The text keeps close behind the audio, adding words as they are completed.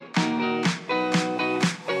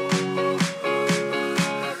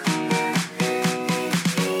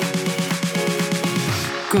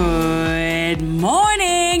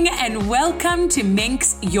Welcome to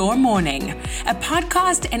Minx Your Morning, a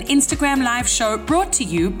podcast and Instagram live show brought to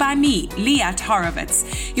you by me, Liat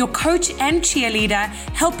Horowitz, your coach and cheerleader,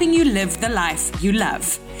 helping you live the life you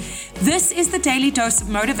love. This is the daily dose of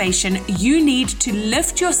motivation you need to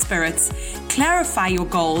lift your spirits, clarify your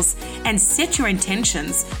goals, and set your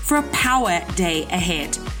intentions for a power day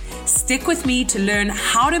ahead. Stick with me to learn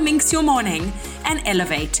how to minx your morning and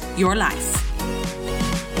elevate your life.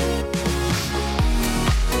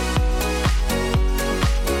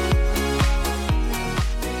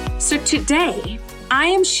 So today, I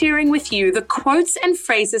am sharing with you the quotes and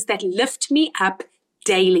phrases that lift me up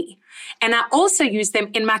daily. And I also use them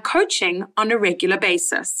in my coaching on a regular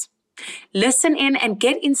basis. Listen in and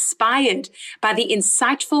get inspired by the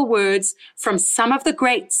insightful words from some of the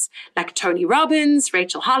greats like Tony Robbins,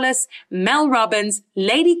 Rachel Hollis, Mel Robbins,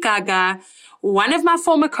 Lady Gaga, one of my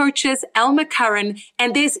former coaches, Elmer Curran,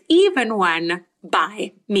 and there's even one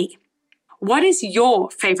by me. What is your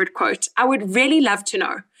favorite quote? I would really love to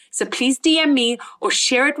know. So please DM me or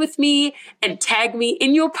share it with me and tag me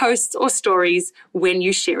in your posts or stories when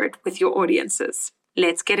you share it with your audiences.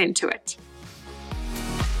 Let's get into it.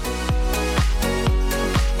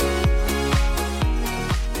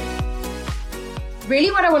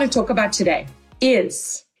 Really what I want to talk about today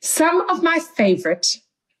is some of my favorite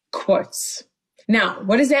quotes. Now,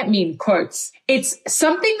 what does that mean, quotes? It's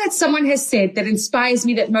something that someone has said that inspires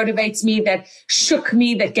me, that motivates me, that shook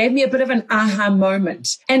me, that gave me a bit of an aha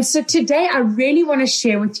moment. And so today I really want to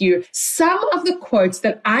share with you some of the quotes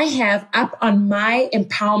that I have up on my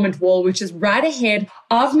empowerment wall, which is right ahead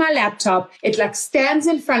of my laptop. It like stands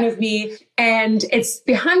in front of me and it's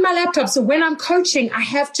behind my laptop. So when I'm coaching, I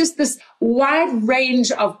have just this wide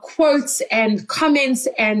range of quotes and comments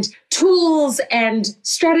and tools and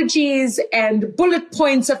strategies and bullet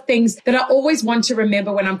points of things that I always want to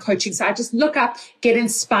remember when I'm coaching. So I just look up, get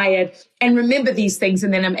inspired, and remember these things,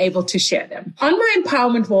 and then I'm able to share them. On my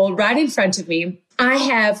empowerment wall, right in front of me, I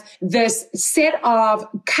have this set of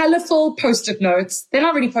colorful Post-it notes. They're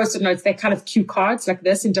not really Post-it notes. They're kind of cue cards like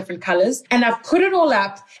this in different colors. And I've put it all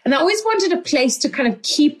up. And I always wanted a place to kind of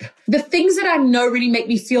keep the things that I know really make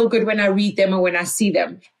me feel good when I read them or when I see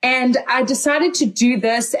them. And I decided to do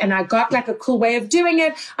this, and I got like a cool way of doing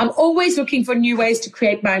it. I'm always looking for new ways to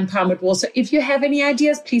create my empowerment wall. So if you have any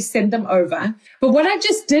ideas, please send them over. But what I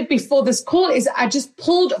just did before this call is I just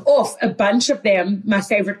pulled off a bunch of them, my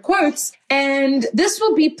favorite quotes. And this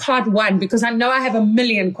will be part one because I know I have a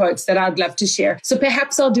million quotes that I'd love to share. So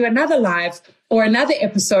perhaps I'll do another live or another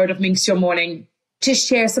episode of Minx Your Morning to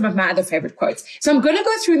share some of my other favorite quotes. So I'm going to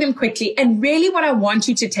go through them quickly. And really what I want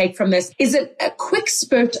you to take from this is a quick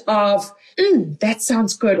spurt of, that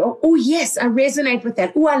sounds good. Or, oh, yes, I resonate with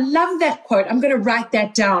that. Oh, I love that quote. I'm going to write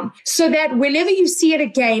that down so that whenever you see it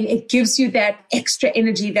again, it gives you that extra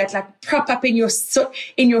energy, that like prop up in your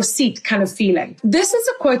seat kind of feeling. This is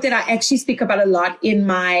a quote that I actually speak about a lot in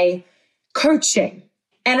my coaching.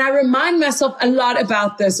 And I remind myself a lot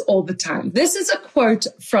about this all the time. This is a quote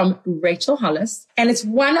from Rachel Hollis, and it's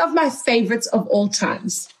one of my favorites of all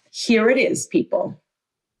times. Here it is, people.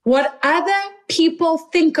 What other people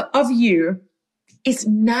think of you is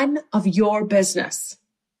none of your business.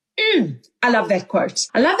 I love that quote.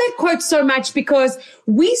 I love that quote so much because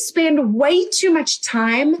we spend way too much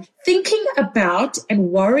time thinking about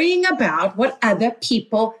and worrying about what other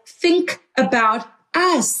people think about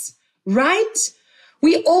us, right?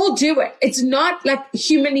 We all do it. It's not like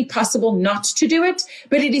humanly possible not to do it,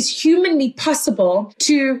 but it is humanly possible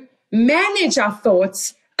to manage our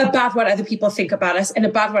thoughts about what other people think about us and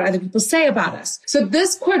about what other people say about us. So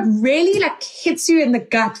this quote really like hits you in the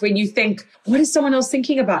gut when you think, what is someone else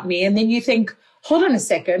thinking about me? And then you think, hold on a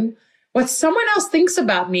second. What someone else thinks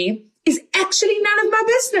about me is actually none of my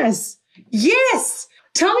business. Yes.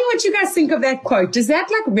 Tell me what you guys think of that quote. Does that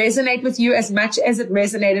like resonate with you as much as it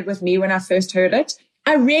resonated with me when I first heard it?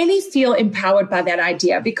 I really feel empowered by that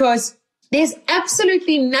idea because there's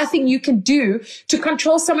absolutely nothing you can do to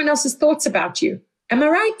control someone else's thoughts about you. Am I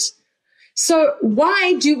right? So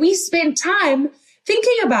why do we spend time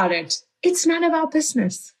thinking about it? It's none of our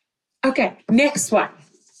business. Okay, next one.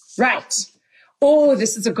 Right. Oh,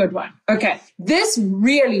 this is a good one. Okay. This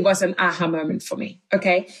really was an aha moment for me.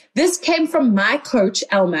 Okay. This came from my coach,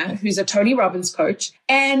 Elma, who's a Tony Robbins coach.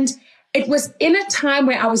 And it was in a time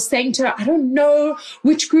where I was saying to her, I don't know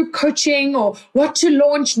which group coaching or what to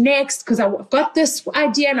launch next because I've got this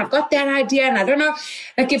idea and I've got that idea and I don't know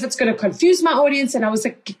like if it's going to confuse my audience. And I was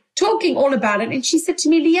like talking all about it. And she said to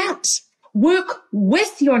me, Liat, work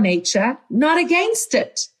with your nature, not against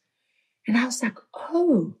it. And I was like,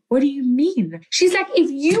 oh, what do you mean? She's like,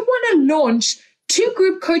 if you want to launch 2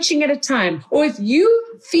 group coaching at a time, or if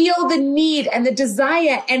you feel the need and the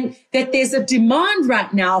desire and that there's a demand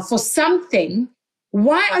right now for something,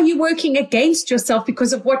 why are you working against yourself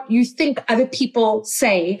because of what you think other people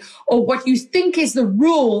say or what you think is the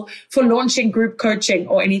rule for launching group coaching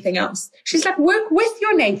or anything else? She's like, work with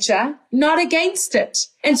your nature, not against it.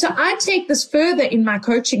 And so I take this further in my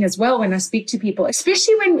coaching as well when I speak to people,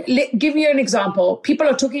 especially when, give you an example, people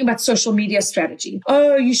are talking about social media strategy.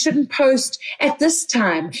 Oh, you shouldn't post at this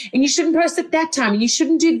time and you shouldn't post at that time and you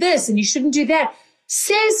shouldn't do this and you shouldn't do that.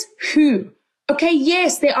 Says who? Okay,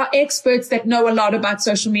 yes, there are experts that know a lot about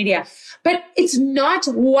social media, but it's not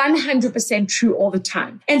 100% true all the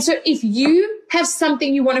time. And so if you have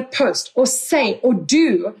something you want to post or say or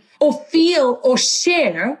do or feel or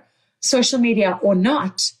share, social media or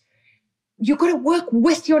not, you've got to work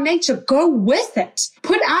with your nature. Go with it.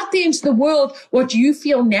 Put out there into the world what you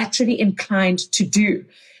feel naturally inclined to do,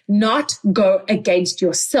 not go against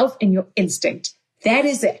yourself and your instinct. That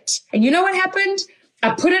is it. And you know what happened?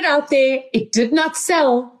 I put it out there. It did not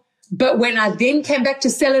sell. But when I then came back to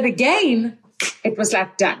sell it again, it was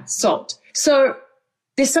like done, sold. So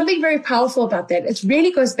there's something very powerful about that. It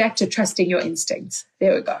really goes back to trusting your instincts.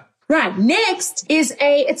 There we go. Right. Next is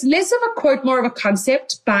it's less of a quote, more of a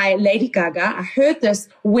concept by Lady Gaga. I heard this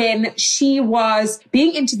when she was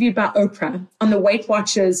being interviewed by Oprah on the Weight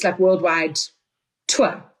Watchers worldwide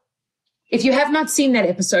tour. If you have not seen that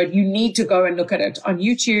episode, you need to go and look at it on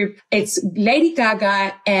YouTube. It's Lady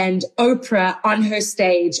Gaga and Oprah on her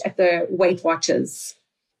stage at the Weight Watchers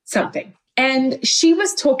something. And she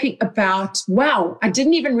was talking about, wow, I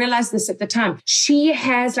didn't even realize this at the time. She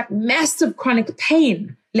has massive chronic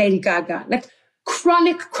pain, Lady Gaga,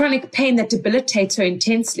 chronic pain that debilitates her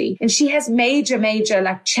intensely. And she has major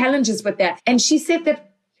challenges with that. And she said that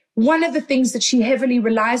one of the things that she heavily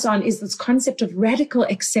relies on is this concept of radical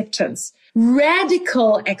acceptance,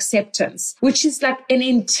 which is like an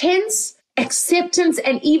intense acceptance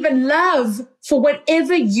and even love for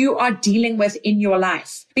whatever you are dealing with in your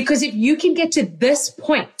life. Because if you can get to this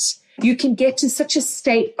point, you can get to such a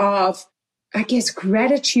state of, I guess,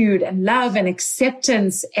 gratitude and love and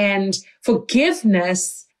acceptance and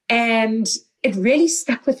forgiveness. And it really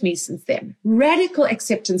stuck with me since then. Radical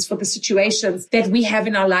acceptance for the situations that we have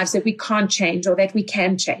in our lives that we can't change or that we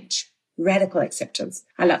can change. Radical acceptance.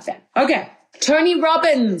 I love that. Okay. Tony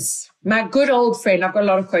Robbins, my good old friend. I've got a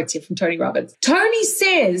lot of quotes here from Tony Robbins. Tony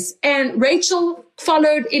says, and Rachel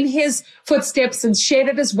followed in his footsteps and shared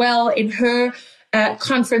it as well in her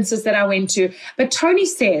conferences that I went to. But Tony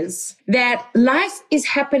says that life is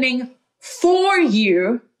happening for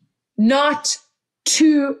you, not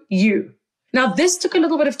to you. Now, this took a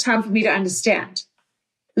little bit of time for me to understand.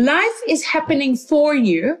 Life is happening for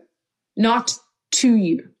you, not to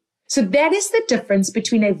you. So that is the difference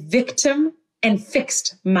between a victim and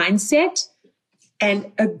fixed mindset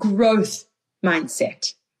and a growth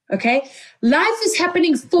mindset. Okay? Life is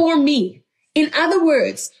happening for me. In other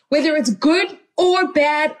words, whether it's good or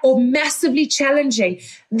bad or massively challenging,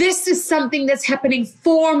 this is something that's happening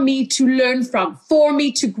for me to learn from, for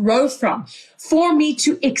me to grow from, for me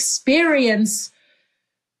to experience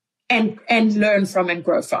and learn from and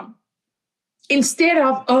grow from. Instead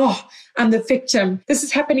of, oh, I'm the victim. This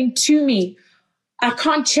is happening to me. I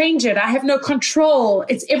can't change it. I have no control.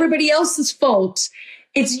 It's everybody else's fault.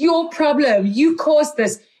 It's your problem. You caused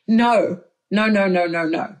this. No.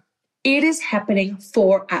 It is happening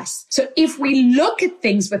for us. So if we look at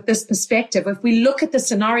things with this perspective, if we look at the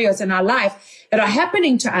scenarios in our life that are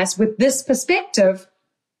happening to us with this perspective,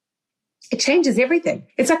 it changes everything.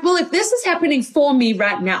 It's like, well, if this is happening for me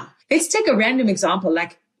right now, let's take a random example.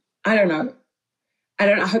 I don't know.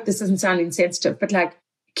 I hope this doesn't sound insensitive, but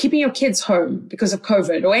keeping your kids home because of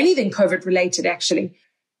COVID or anything COVID related, actually,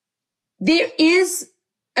 there is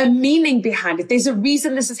a meaning behind it. There's a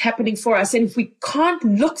reason this is happening for us. And if we can't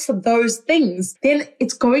look for those things, then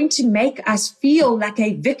it's going to make us feel like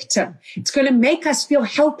a victim. It's going to make us feel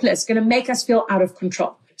helpless. It's going to make us feel out of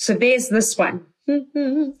control. So there's this one.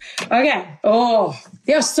 Okay. Oh,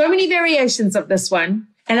 there are so many variations of this one.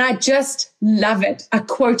 And I just love it. I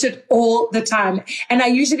quote it all the time. And I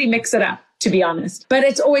usually mix it up, to be honest. But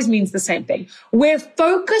it always means the same thing. Where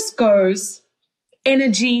focus goes,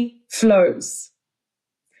 energy flows.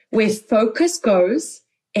 Where focus goes,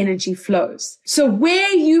 energy flows. So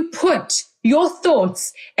where you put your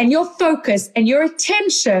thoughts and your focus and your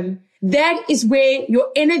attention, that is where your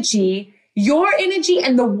energy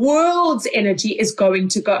and the world's energy is going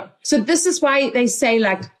to go. So this is why they say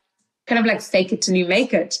kind of like fake it till you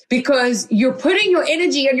make it, because you're putting your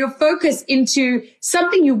energy and your focus into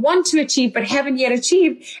something you want to achieve but haven't yet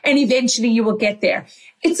achieved, and eventually you will get there.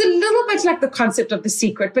 It's a little bit like the concept of The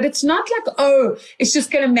Secret, but it's not like, oh, it's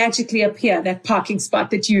just going to magically appear, that parking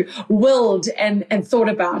spot that you willed and thought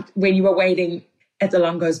about when you were waiting at the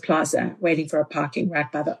Longo's Plaza, waiting for a parking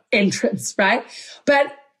right by the entrance, right?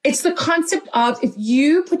 But it's the concept of, if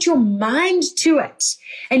you put your mind to it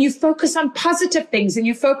and you focus on positive things and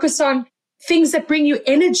you focus on things that bring you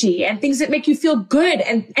energy and things that make you feel good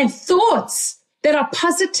and thoughts that are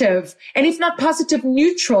positive, and if not positive,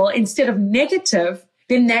 neutral instead of negative,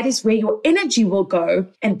 then that is where your energy will go,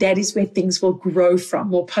 and that is where things will grow from,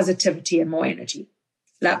 more positivity and more energy.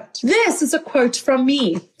 Love it. This is a quote from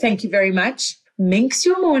me. Thank you very much. Minx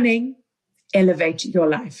your morning, elevate your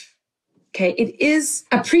life. Okay, it is,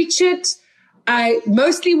 I preach it, I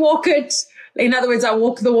mostly walk it. In other words, I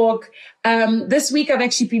walk the walk. This week, I've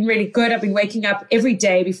actually been really good. I've been waking up every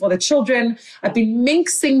day before the children. I've been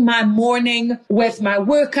minxing my morning with my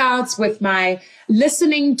workouts, with my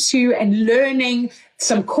listening to and learning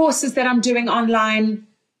some courses that I'm doing online,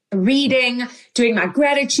 reading, doing my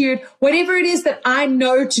gratitude, whatever it is that I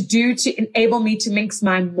know to do to enable me to minx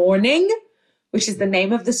my morning, which is the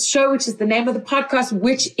name of this show, which is the name of the podcast,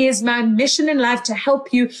 which is my mission in life, to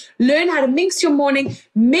help you learn how to minx your morning,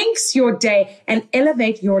 minx your day, and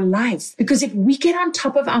elevate your life. Because if we get on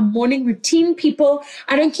top of our morning routine, people,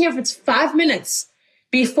 I don't care if it's 5 minutes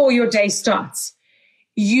before your day starts,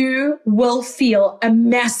 you will feel a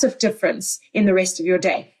massive difference in the rest of your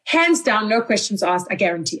day. Hands down, no questions asked. I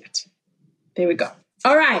guarantee it. There we go.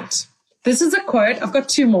 All right. This is a quote. I've got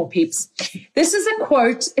 2 more, peeps. This is a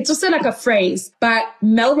quote. It's also like a phrase by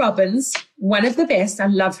Mel Robbins, one of the best. I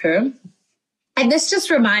love her. And this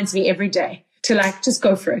just reminds me every day to just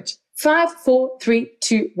go for it. 5, 4, 3,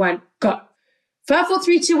 2, 1, go. 5, 4,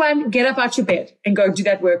 3, 2, 1, get up out your bed and go do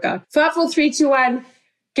that workout. 5, 4, 3, 2, 1,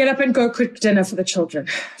 get up and go cook dinner for the children.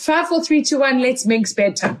 5, 4, 3, 2, 1, let's minx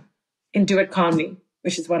bedtime and do it calmly,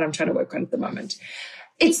 which is what I'm trying to work on at the moment.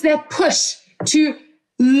 It's that push to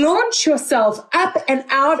launch yourself up and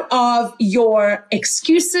out of your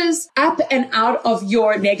excuses, up and out of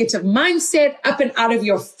your negative mindset, up and out of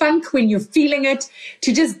your funk when you're feeling it,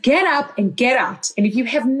 to just get up and get out. And if you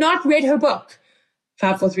have not read her book,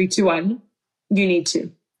 5, 4, 3, 2, 1, you need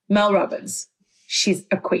to. Mel Robbins. She's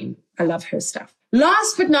a queen. I love her stuff.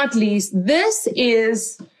 Last but not least, this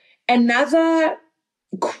is another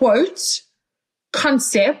quote,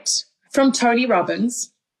 concept from Tony Robbins,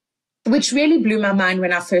 which really blew my mind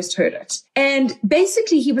when I first heard it. And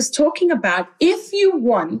basically he was talking about, if you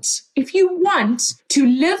want to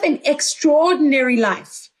live an extraordinary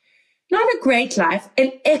life, not a great life,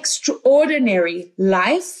 an extraordinary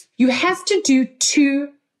life, you have to do 2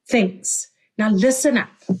 things. Now listen up,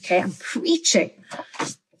 okay? I'm preaching.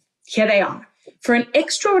 Here they are. For an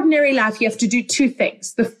extraordinary life, you have to do 2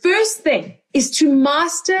 things. The first thing is to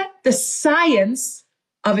master the science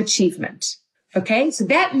of achievement. Okay, so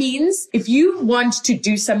that means if you want to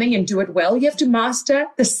do something and do it well, you have to master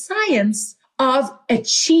the science of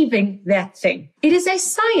achieving that thing. It is a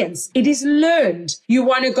science. It is learned. You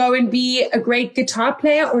want to go and be a great guitar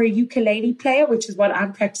player or a ukulele player, which is what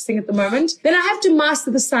I'm practicing at the moment, then I have to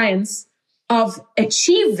master the science of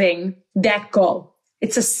achieving that goal.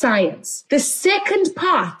 It's a science. The second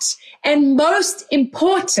part, and most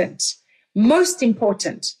important,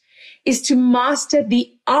 is to master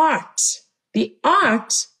the art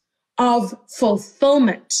of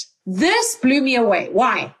fulfillment. This blew me away.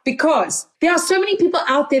 Why? Because there are so many people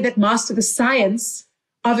out there that master the science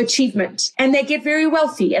of achievement, and they get very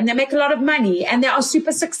wealthy and they make a lot of money and they are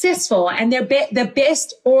super successful and they're the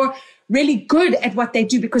best or really good at what they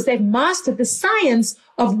do because they've mastered the science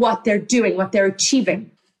of what they're doing, what they're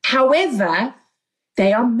achieving. However,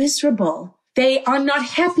 they are miserable. They are not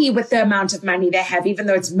happy with the amount of money they have, even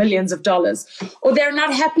though it's millions of dollars. Or they're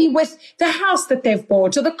not happy with the house that they've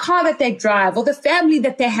bought or the car that they drive or the family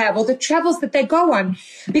that they have or the travels that they go on,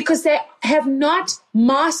 because they have not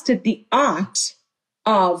mastered the art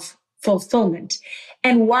of fulfillment.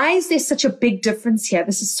 And why is there such a big difference here?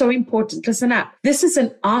 This is so important. Listen up. This is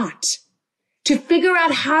an art. To figure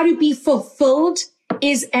out how to be fulfilled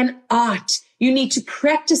is an art. You need to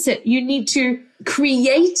practice it. You need to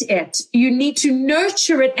create it. You need to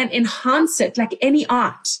nurture it and enhance it like any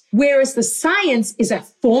art. Whereas the science is a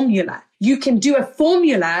formula. You can do a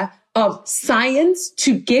formula of science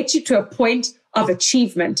to get you to a point of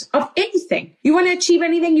achievement of anything. You want to achieve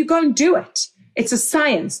anything, you go and do it. It's a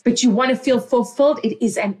science, but you want to feel fulfilled. It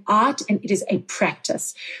is an art and it is a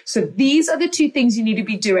practice. So these are the 2 things you need to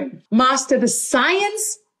be doing. Master the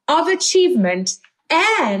science of achievement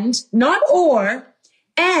and not or,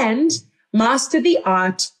 and master the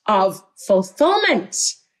art of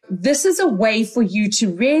fulfillment. This is a way for you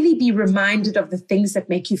to really be reminded of the things that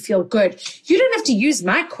make you feel good. You don't have to use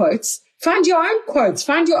my quotes. Find your own quotes,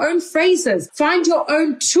 find your own phrases, find your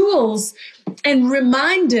own tools and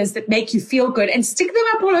reminders that make you feel good and stick them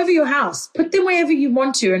up all over your house. Put them wherever you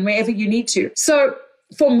want to and wherever you need to. So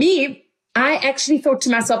for me, I actually thought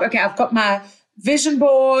to myself, okay, I've got my vision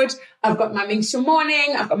board, I've got my Minx Your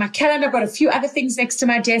Morning, I've got my calendar, I've got a few other things next to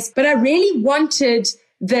my desk, but I really wanted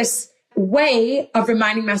this way of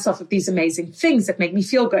reminding myself of these amazing things that make me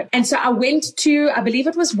feel good. And so I went to, I believe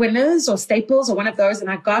it was Winners or Staples or one of those. And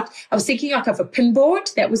I was thinking like of a pin board.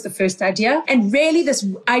 That was the first idea. And really this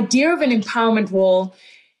idea of an empowerment wall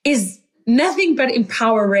is nothing but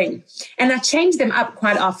empowering. And I change them up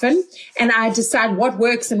quite often and I decide what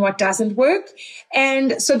works and what doesn't work.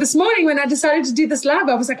 And so this morning when I decided to do this live,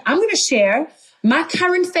 I was like, I'm going to share my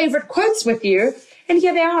current favorite quotes with you. And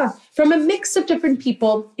here they are from a mix of different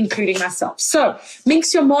people, including myself. So,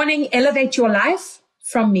 Minx Your Morning, Elevate Your Life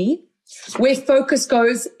from me. Where focus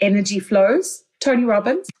goes, energy flows. Tony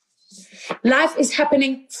Robbins. Life is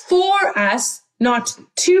happening for us, not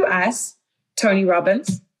to us. Tony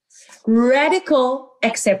Robbins. Radical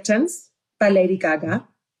Acceptance by Lady Gaga.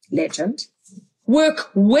 Legend.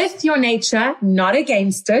 Work with your nature, not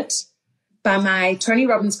against it, by my Tony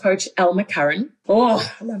Robbins coach, Elle McCurran.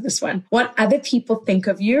 Oh, I love this one. What other people think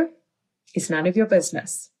of you is none of your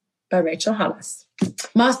business, by Rachel Hollis.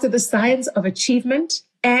 Master the Science of Achievement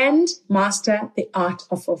and Master the Art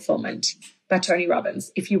of Fulfillment, by Tony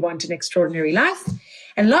Robbins, if you want an extraordinary life.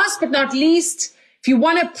 And last but not least, if you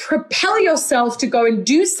want to propel yourself to go and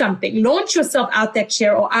do something, launch yourself out that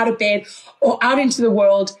chair or out of bed or out into the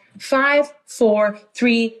world, 5, 4,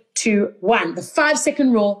 3, 2, 1. The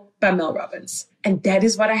 5-second rule by Mel Robbins. And that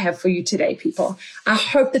is what I have for you today, people. I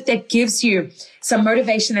hope that gives you some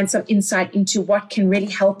motivation and some insight into what can really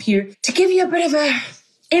help you to give you a bit of a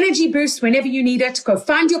energy boost whenever you need it. Go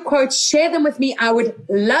find your quotes, share them with me. I would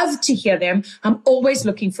love to hear them. I'm always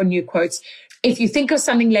looking for new quotes. If you think of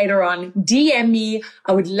something later on, DM me.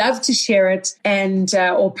 I would love to share it and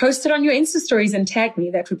or post it on your Insta stories and tag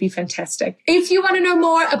me. That would be fantastic. If you want to know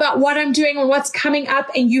more about what I'm doing or what's coming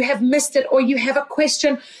up and you have missed it or you have a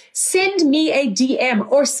question, send me a DM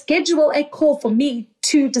or schedule a call for me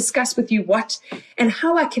to discuss with you what and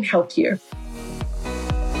how I can help you.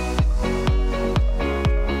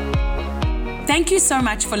 Thank you so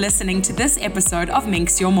much for listening to this episode of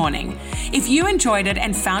Minx Your Morning. If you enjoyed it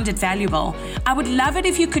and found it valuable, I would love it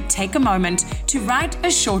if you could take a moment to write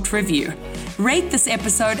a short review. Rate this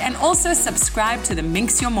episode and also subscribe to the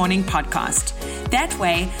Minx Your Morning podcast. That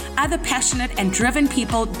way, other passionate and driven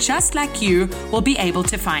people just like you will be able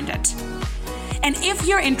to find it. And if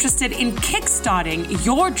you're interested in kickstarting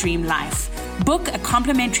your dream life, book a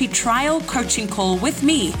complimentary trial coaching call with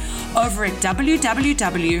me over at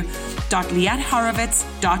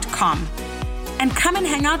www.liathorowitz.com. And come and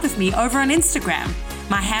hang out with me over on Instagram.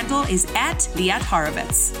 My handle is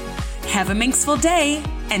 @LiatHorowitz. Have a Minxful day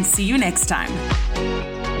and see you next time.